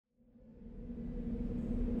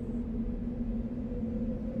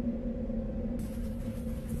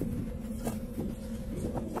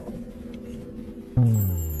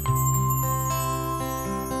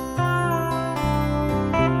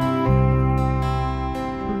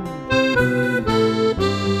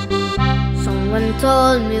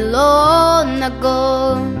told me long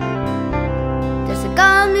ago, there's a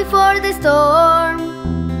calm before the storm.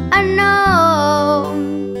 I know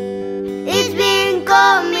it's been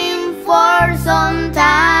coming for some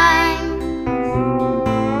time.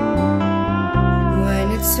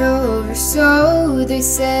 When it's over, so they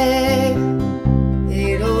say,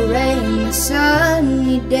 it'll rain a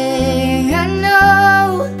sunny day. I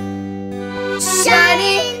know,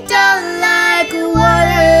 shining down like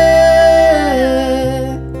water.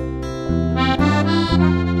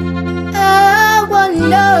 I wanna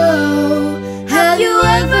know, have you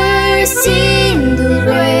ever seen the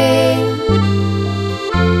rain?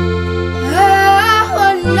 I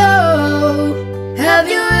wanna know, have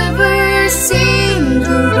you ever seen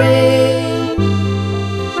the rain?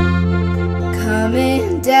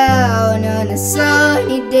 Coming down on a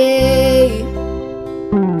sunny day.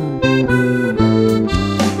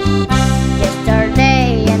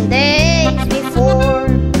 Yesterday and days before,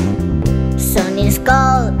 sun is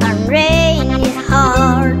cold and rain is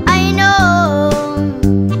hard. I know,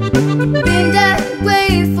 been that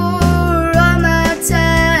way for all my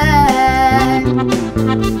time.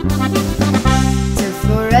 Till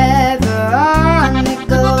forever on it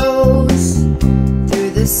goes,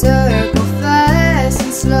 through the circle fast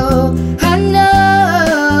and slow. I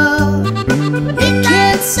know, it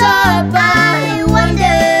can't stop, I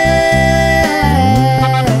wonder.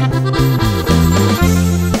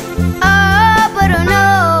 Oh, but I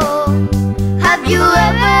know, have you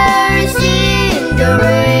ever seen the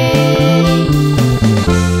rain?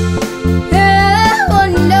 I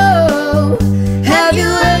wanna know, have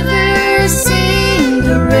you ever seen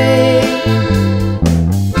the rain?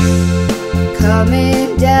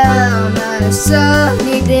 Coming down on a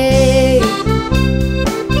sunny day.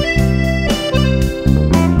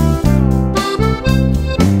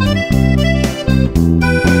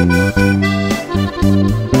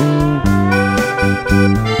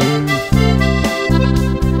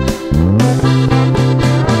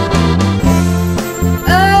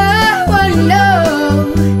 I wanna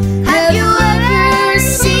know, have you ever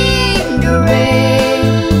seen the rain?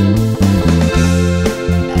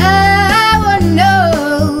 I wanna know,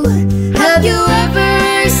 have you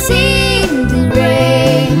ever seen the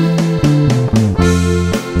rain?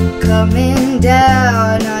 Coming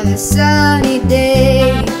down on a sunny day.